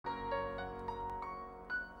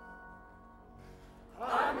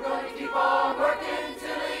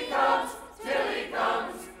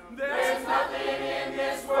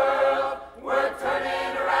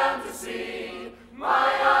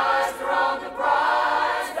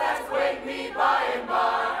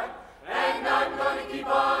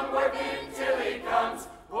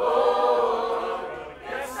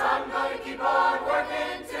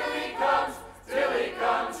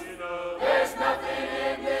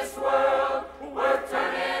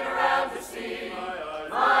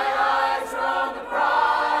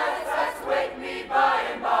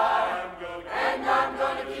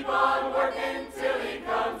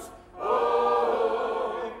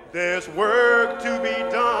work to be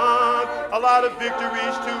done, a lot of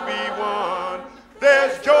victories to be won.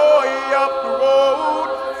 There's joy up the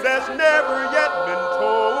road that's never yet been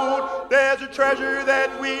told. There's a treasure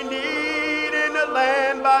that we need in the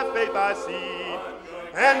land by faith I see.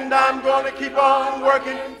 And I'm gonna keep on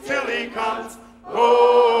working till he comes.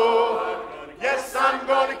 Oh, yes, I'm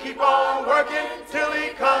gonna keep on working till he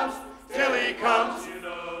comes, till he comes.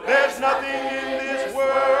 There's nothing in this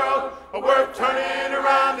world worth turning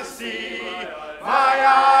around to see. My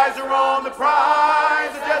eyes are on the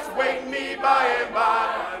prize, just waiting me by and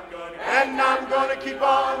by. And I'm gonna keep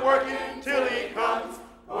on working till he comes.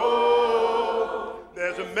 Oh,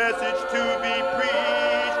 there's a message to be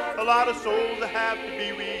preached, a lot of souls that have to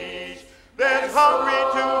be reached. There's hungry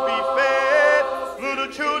to be fed,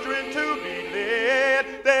 little children to be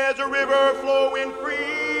led. There's a river flowing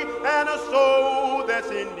free and a soul that's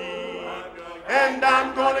in need. And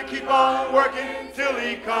I'm gonna keep on working till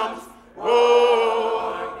he comes.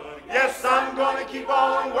 Oh, yes, I'm gonna keep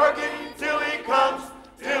on working till he comes,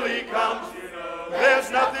 till he comes. There's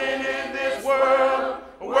nothing in this world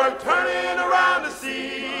worth turning around to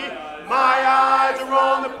see. My eyes are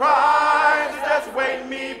on the prize, just waiting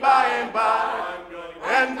me by and by.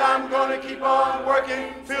 And I'm gonna keep on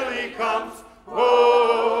working till he comes.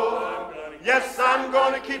 Oh, yes, I'm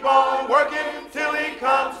gonna keep on working till he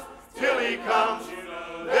comes, till he comes.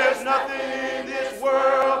 There's nothing in this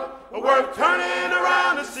world worth turning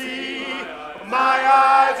around to see. My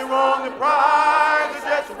eyes are on the prize,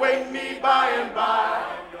 just waiting me by and by.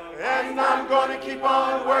 And I'm gonna keep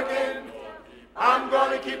on working. I'm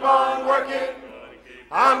gonna keep on working.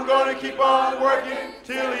 I'm gonna keep on working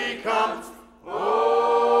till he comes.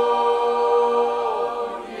 Oh,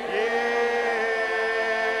 yes.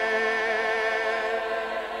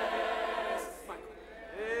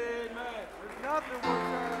 Amen. There's nothing worth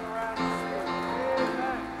turning around to see.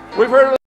 Amen. We've heard